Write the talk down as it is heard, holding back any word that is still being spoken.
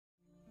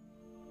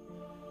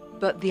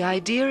But the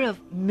idea of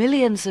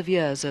millions of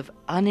years of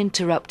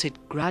uninterrupted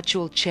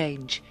gradual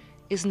change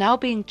is now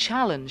being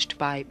challenged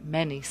by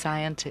many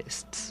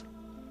scientists.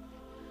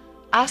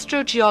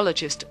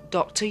 Astrogeologist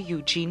Dr.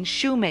 Eugene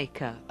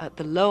Shoemaker at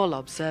the Lowell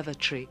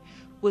Observatory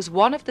was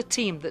one of the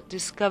team that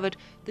discovered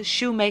the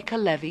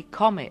Shoemaker-Levy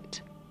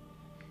comet.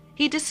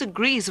 He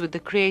disagrees with the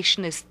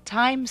creationist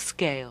time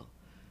scale,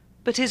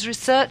 but his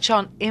research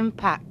on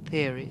impact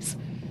theories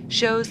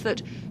shows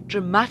that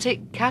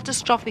dramatic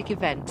catastrophic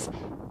events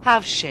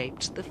have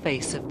shaped the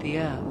face of the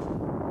Earth.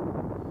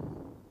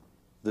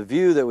 The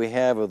view that we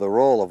have of the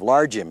role of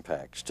large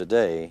impacts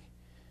today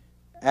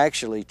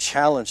actually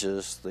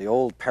challenges the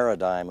old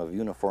paradigm of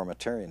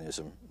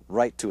uniformitarianism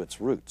right to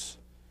its roots.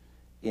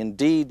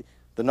 Indeed,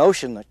 the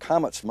notion that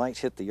comets might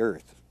hit the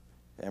Earth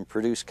and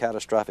produce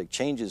catastrophic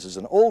changes is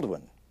an old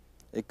one.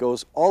 It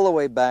goes all the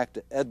way back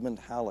to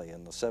Edmund Halley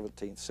in the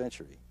 17th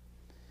century.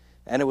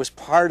 And it was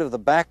part of the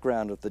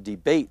background of the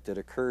debate that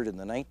occurred in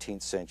the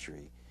 19th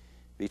century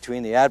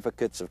between the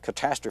advocates of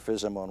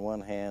catastrophism on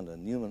one hand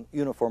and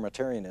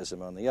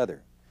uniformitarianism on the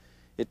other.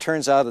 It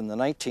turns out in the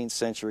 19th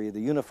century the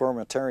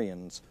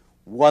uniformitarians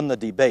won the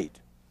debate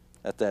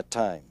at that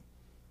time,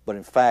 but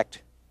in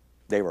fact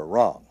they were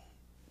wrong,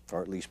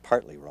 or at least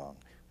partly wrong,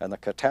 and the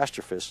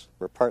catastrophists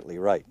were partly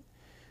right.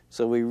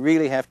 So we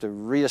really have to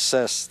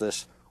reassess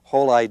this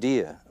whole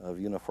idea of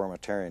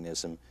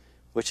uniformitarianism,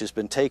 which has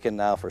been taken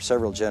now for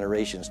several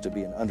generations to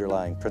be an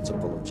underlying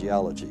principle of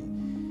geology.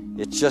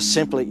 It just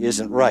simply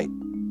isn't right.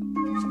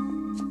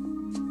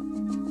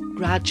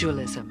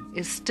 Gradualism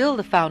is still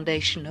the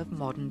foundation of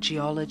modern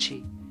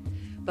geology,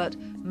 but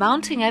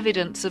mounting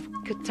evidence of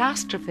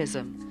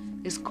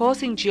catastrophism is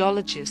causing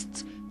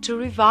geologists to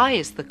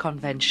revise the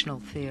conventional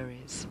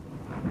theories.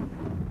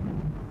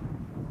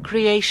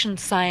 Creation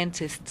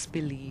scientists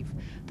believe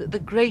that the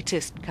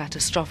greatest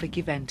catastrophic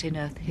event in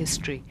Earth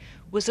history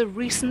was a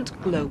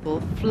recent global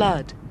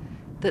flood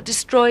that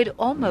destroyed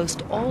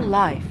almost all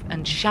life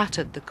and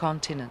shattered the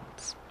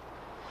continents.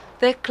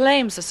 Their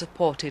claims are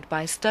supported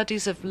by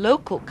studies of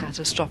local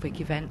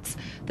catastrophic events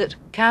that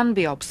can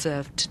be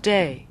observed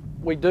today.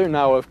 We do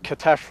know of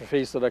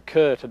catastrophes that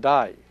occur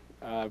today,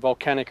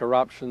 volcanic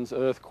eruptions,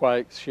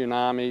 earthquakes,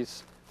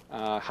 tsunamis,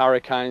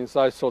 hurricanes,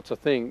 those sorts of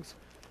things.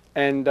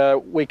 And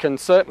we can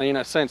certainly, in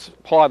a sense,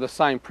 apply the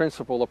same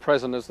principle, the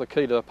present is the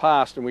key to the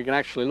past, and we can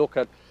actually look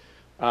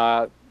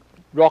at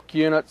rock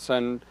units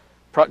and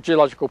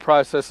geological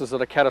processes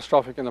that are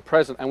catastrophic in the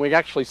present, and we can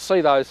actually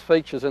see those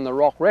features in the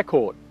rock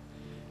record.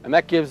 And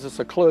that gives us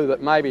a clue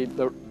that maybe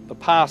the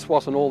past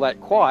wasn't all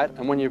that quiet,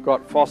 and when you've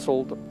got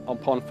fossil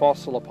upon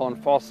fossil upon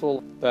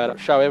fossil that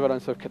show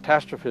evidence of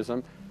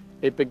catastrophism,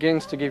 it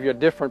begins to give you a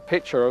different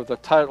picture of the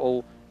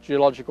total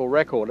geological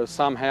record as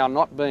somehow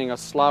not being a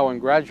slow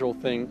and gradual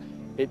thing.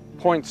 It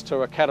points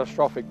to a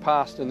catastrophic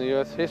past in the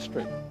Earth's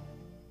history.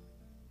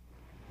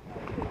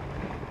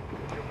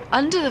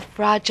 Under the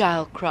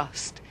fragile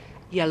crust,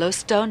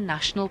 Yellowstone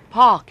National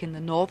Park in the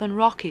Northern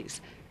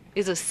Rockies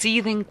is a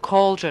seething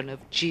cauldron of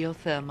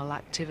geothermal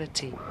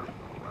activity.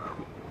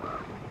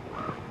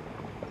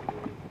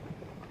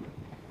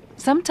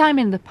 Sometime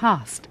in the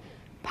past,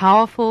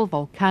 powerful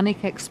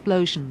volcanic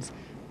explosions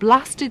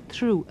blasted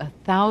through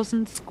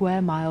 1,000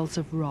 square miles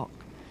of rock,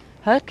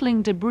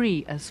 hurtling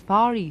debris as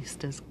far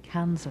east as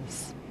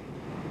Kansas.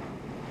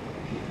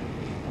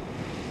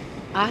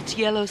 At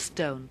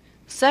Yellowstone,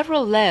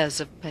 several layers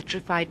of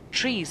petrified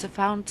trees are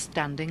found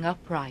standing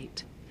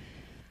upright.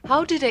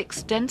 How did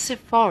extensive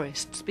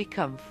forests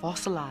become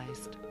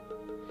fossilized?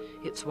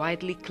 It's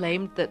widely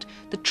claimed that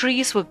the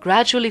trees were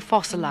gradually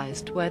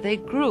fossilized where they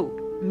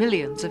grew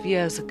millions of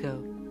years ago.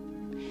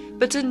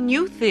 But a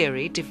new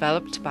theory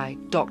developed by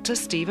Dr.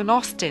 Stephen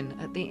Austin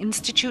at the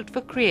Institute for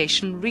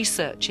Creation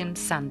Research in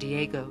San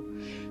Diego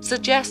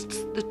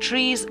suggests the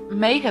trees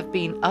may have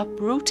been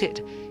uprooted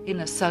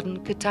in a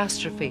sudden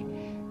catastrophe,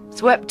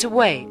 swept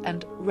away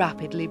and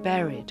rapidly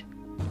buried.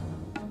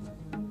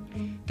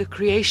 The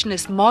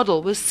creationist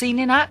model was seen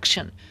in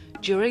action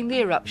during the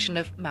eruption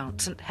of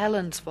Mount St.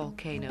 Helens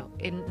volcano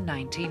in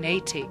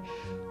 1980,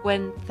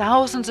 when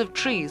thousands of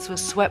trees were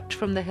swept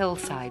from the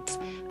hillsides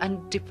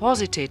and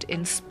deposited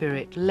in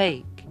Spirit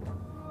Lake.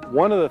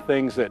 One of the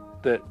things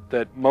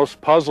that most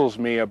puzzles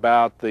me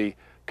about the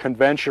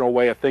conventional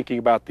way of thinking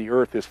about the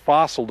Earth is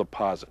fossil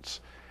deposits.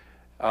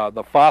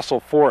 The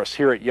fossil forests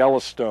here at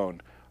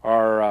Yellowstone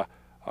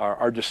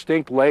are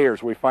distinct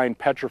layers. We find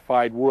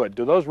petrified wood.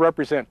 Do those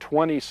represent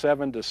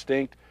 27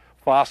 distinct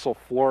fossil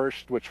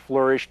forests which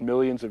flourished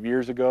millions of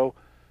years ago?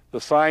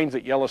 The signs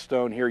at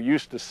Yellowstone here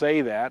used to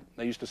say that.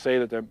 They used to say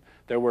that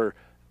there were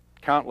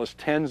countless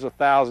tens of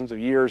thousands of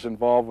years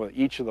involved with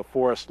each of the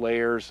forest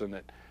layers,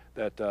 and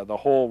that the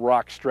whole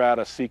rock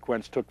strata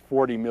sequence took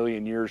 40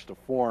 million years to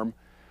form.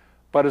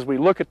 But as we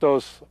look at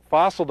those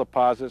fossil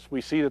deposits,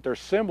 we see that they're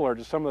similar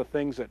to some of the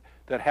things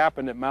that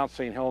happened at Mount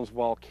St. Helens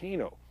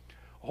volcano.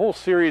 A whole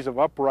series of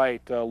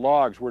upright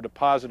logs were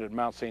deposited at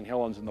Mount St.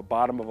 Helens in the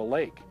bottom of a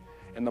lake.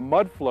 And the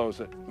mud flows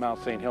at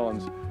Mount St.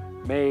 Helens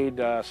made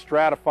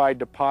stratified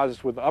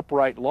deposits with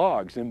upright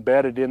logs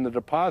embedded in the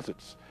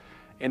deposits.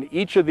 And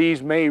each of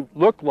these may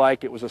look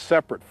like it was a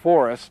separate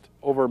forest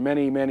over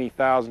many, many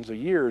thousands of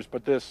years,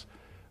 but this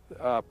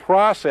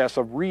process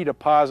of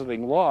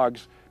redepositing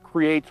logs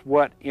creates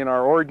what in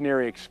our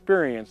ordinary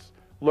experience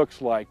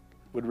looks like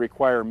would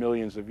require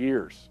millions of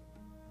years.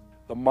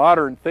 The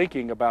modern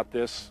thinking about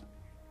this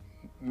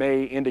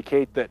may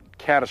indicate that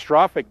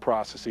catastrophic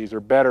processes are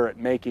better at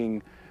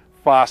making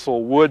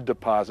fossil wood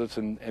deposits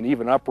and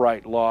even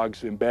upright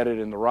logs embedded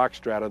in the rock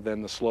strata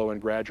than the slow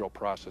and gradual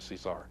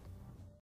processes are.